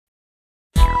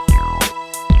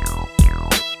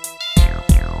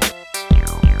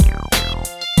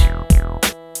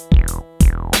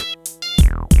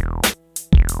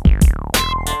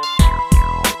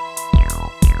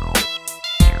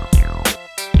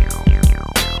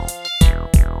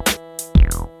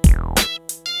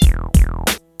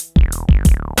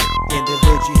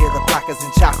Could you hear the blockers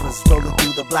and choppers rolling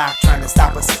through the block, trying to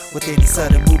stop us with any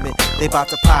sudden movement? They about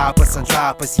to pop us and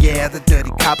drop us, yeah, the dirty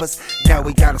coppers. Now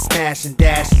we gotta smash and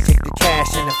dash and take the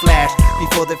cash in a flash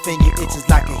before the finger itches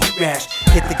like a heat rash.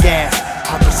 Hit the gas,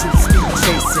 our pursuit, speed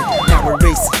chasing. Now we're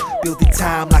racing, building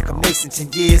time like a mason.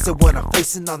 10 years of what I'm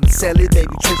facing on the celly, they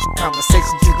be tracing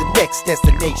conversation to the next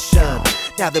destination.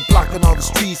 Now they're blocking all the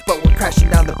streets, but we're crashing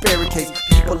down the barricades.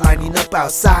 People lining up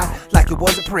outside like it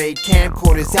was a parade.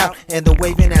 Camcorders out and they're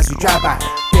waving as we drive by.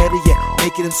 Better yet,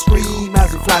 making them scream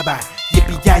as we fly by.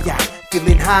 Yippee-yah-yah,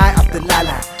 feeling high off the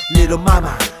la-la. Little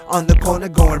mama on the corner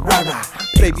going rah-rah.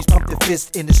 Babies pump their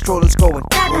fist in the strollers going.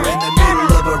 We're in the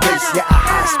middle of a race, yeah, a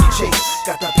high-speed chase.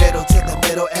 Got the pedal to the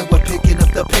middle and we're picking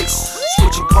up the pace.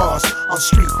 Switching cars on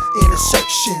street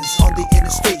intersections, on the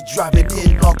interstate driving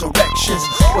in all directions.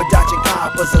 We're dodging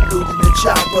coppers, eluding the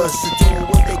choppers, and doing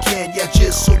what they can, yeah,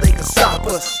 just so they can stop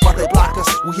us. While they block us,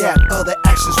 we have other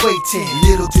actions waiting.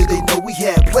 Little do they know we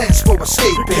had plans for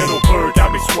escaping. The ghetto bird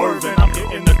got me swerving, I'm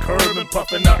hitting the curb and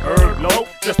puffing the herb low,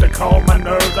 just to calm my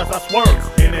nerves as I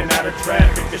swerve in and out of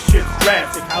traffic. This shit's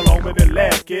drastic. How long will it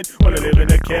last, kid? Will I live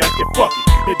in a casket? Fuck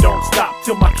it, it don't stop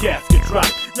till my casket drop.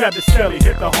 Grab the celly,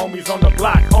 hit the homies on the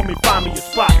block. Homie, find me a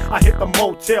spot. I hit the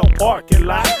motel parking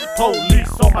lot. Police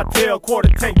on my tail, quarter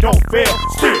tank don't fail.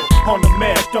 Still on the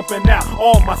mash, dumping out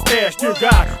all my stash. Dear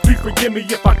God, please forgive me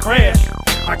if I crash.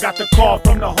 I got the call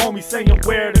from the homie saying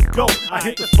where to go. I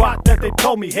hit the spot that they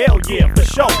told me, hell yeah, for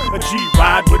sure. A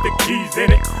G-ride with the keys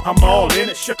in it, I'm all in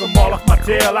it. Shook them all off my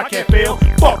tail, I can't fail.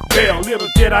 Fuck bail, little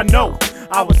did I know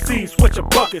I was seen switching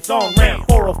buckets on ramp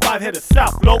 405 headed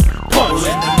south, low punch.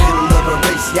 We're in the middle of a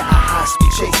race, yeah, a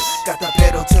high-speed chase. Got the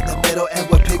pedal to the middle and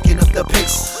we're picking up the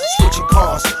pace. Switching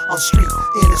cars on street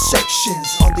intersections,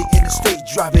 on the interstate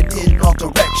driving in all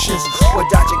directions. We're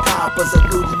dodging coppers,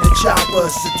 eluding the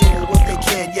choppers, and doing what they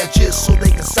can, yeah, just so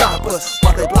they can stop us.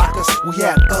 While they block us, we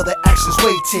have other actions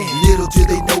waiting. Little do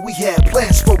they know we had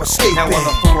plans for escaping. Now on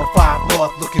the 405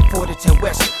 north, looking for the 10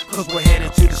 west, cause we're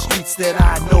headed to the streets that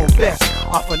I know best.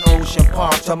 Off an Ocean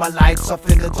Park, turn my lights off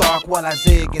in the dark while I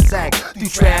zig and zag through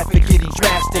traffic, getting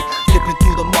drastic. Dipping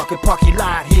through the market parking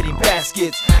lot, hitting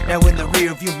baskets. Now in the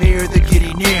rear view mirror, they're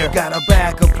getting near. Got a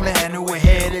backup plan and we're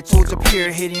headed towards a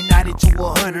pier, hitting 90 to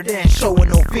 100 and showing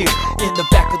no fear. In the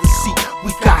back of the seat,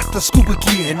 we got the scuba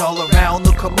gear, and all around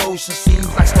the commotion seems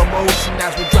like slow motion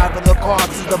as we're driving the car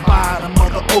to the bottom of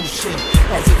the ocean.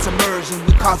 As it's emerging,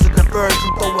 we cause a diversion,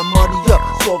 throwing money up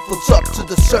so it floats up to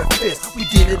the surface. We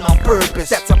did it on purpose,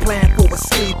 that's a plan for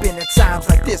escaping. At times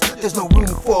like this, there's no room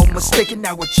for mistaking.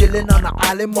 Now we're chilling on the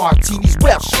island, martinis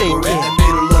well shaken. We're in the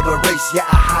middle of a race, yeah,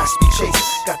 a high-speed chase.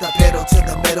 Got the pedal to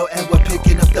the middle and we're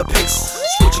picking up the pace.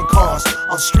 Switching cars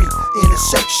on street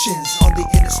intersections, on the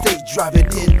interstate driving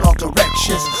in all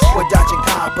directions. We're dodging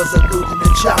coppers, eluding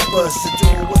the choppers, and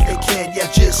doing what they can, yeah,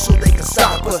 just so they can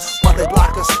stop us. While they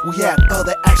block us, we have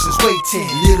other actions waiting.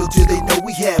 Little do they know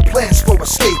we had plans for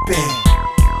escaping.